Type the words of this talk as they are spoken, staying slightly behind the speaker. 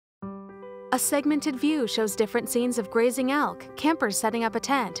A segmented view shows different scenes of grazing elk, campers setting up a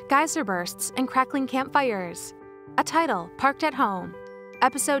tent, geyser bursts, and crackling campfires. A title, Parked at Home.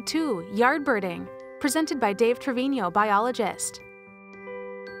 Episode 2, Yard Birding, presented by Dave Treviño, biologist.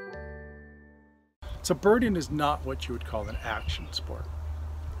 So birding is not what you would call an action sport.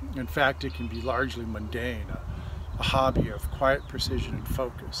 In fact, it can be largely mundane, a hobby of quiet precision and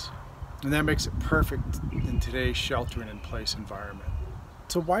focus. And that makes it perfect in today's sheltering-in-place environment.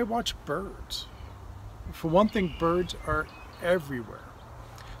 So why watch birds? For one thing, birds are everywhere.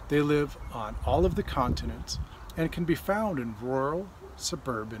 They live on all of the continents and can be found in rural,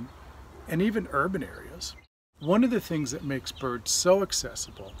 suburban, and even urban areas. One of the things that makes birds so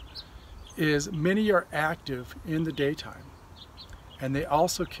accessible is many are active in the daytime, and they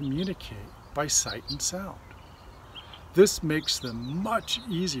also communicate by sight and sound. This makes them much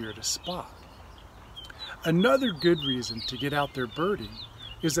easier to spot. Another good reason to get out there birding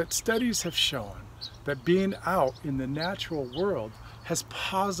is that studies have shown that being out in the natural world has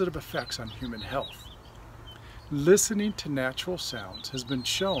positive effects on human health. Listening to natural sounds has been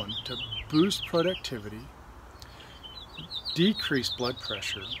shown to boost productivity, decrease blood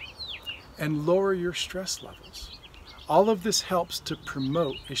pressure, and lower your stress levels. All of this helps to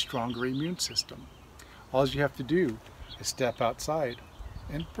promote a stronger immune system. All you have to do is step outside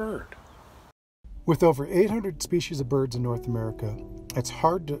and bird. With over 800 species of birds in North America, it's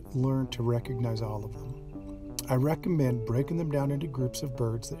hard to learn to recognize all of them. I recommend breaking them down into groups of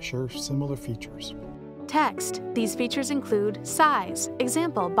birds that share similar features. Text. These features include size.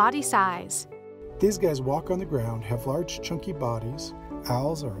 Example, body size. These guys walk on the ground, have large chunky bodies.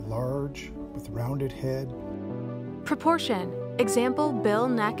 Owls are large with rounded head. Proportion. Example, bill,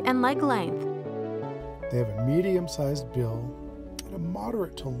 neck, and leg length. They have a medium-sized bill and a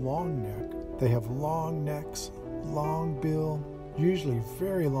moderate to long neck. They have long necks, long bill, usually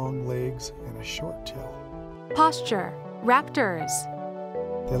very long legs, and a short tail. Posture. Raptors.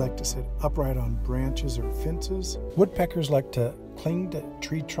 They like to sit upright on branches or fences. Woodpeckers like to cling to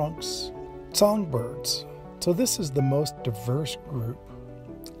tree trunks. Songbirds. So this is the most diverse group,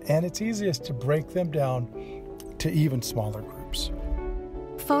 and it's easiest to break them down to even smaller groups.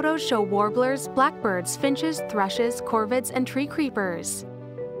 Photos show warblers, blackbirds, finches, thrushes, corvids, and tree creepers.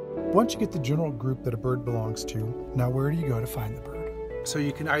 Once you get the general group that a bird belongs to, now where do you go to find the bird? So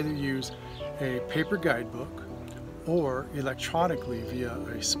you can either use a paper guidebook or electronically via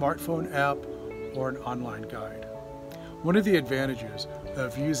a smartphone app or an online guide. One of the advantages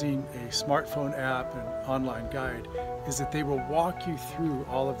of using a smartphone app and online guide is that they will walk you through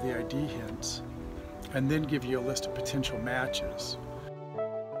all of the ID hints and then give you a list of potential matches.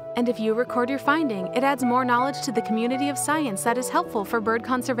 And if you record your finding, it adds more knowledge to the community of science that is helpful for bird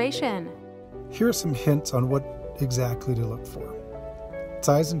conservation. Here are some hints on what exactly to look for.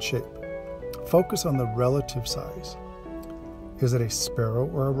 Size and shape. Focus on the relative size. Is it a sparrow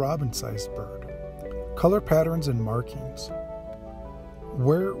or a robin-sized bird? Color patterns and markings.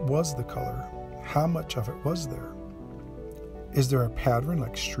 Where was the color? How much of it was there? Is there a pattern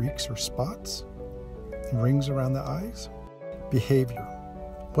like streaks or spots? Rings around the eyes? Behavior.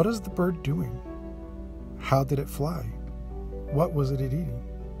 What is the bird doing? How did it fly? What was it eating?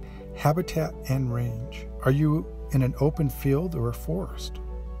 Habitat and range. Are you in an open field or a forest?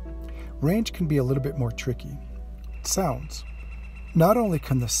 Range can be a little bit more tricky. Sounds. Not only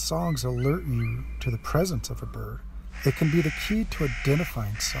can the songs alert you to the presence of a bird, it can be the key to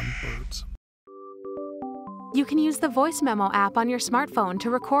identifying some birds. You can use the Voice Memo app on your smartphone to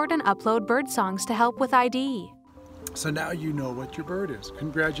record and upload bird songs to help with ID. So now you know what your bird is.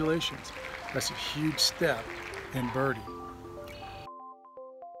 Congratulations. That's a huge step in birding.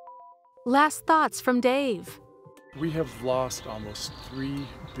 Last thoughts from Dave. We have lost almost 3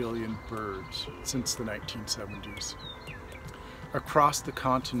 billion birds since the 1970s. Across the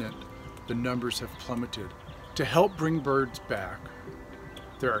continent, the numbers have plummeted. To help bring birds back,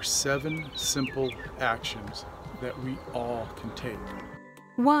 there are 7 simple actions that we all can take.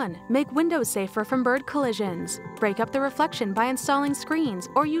 1. Make windows safer from bird collisions. Break up the reflection by installing screens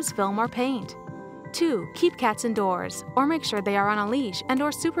or use film or paint. 2. Keep cats indoors, or make sure they are on a leash and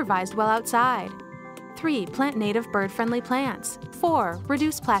or supervised while outside. 3. Plant native bird-friendly plants. 4.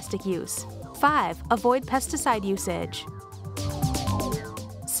 Reduce plastic use. 5. Avoid pesticide usage.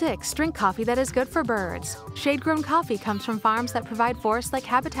 6. Drink coffee that is good for birds. Shade-grown coffee comes from farms that provide forest-like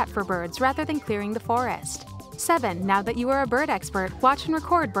habitat for birds rather than clearing the forest. 7. Now that you are a bird expert, watch and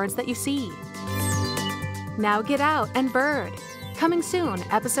record birds that you see. Now get out and bird. Coming soon,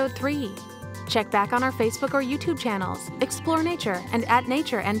 Episode 3. Check back on our Facebook or YouTube channels, Explore Nature and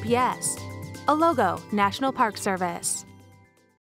 @NatureNPS. A logo, National Park Service.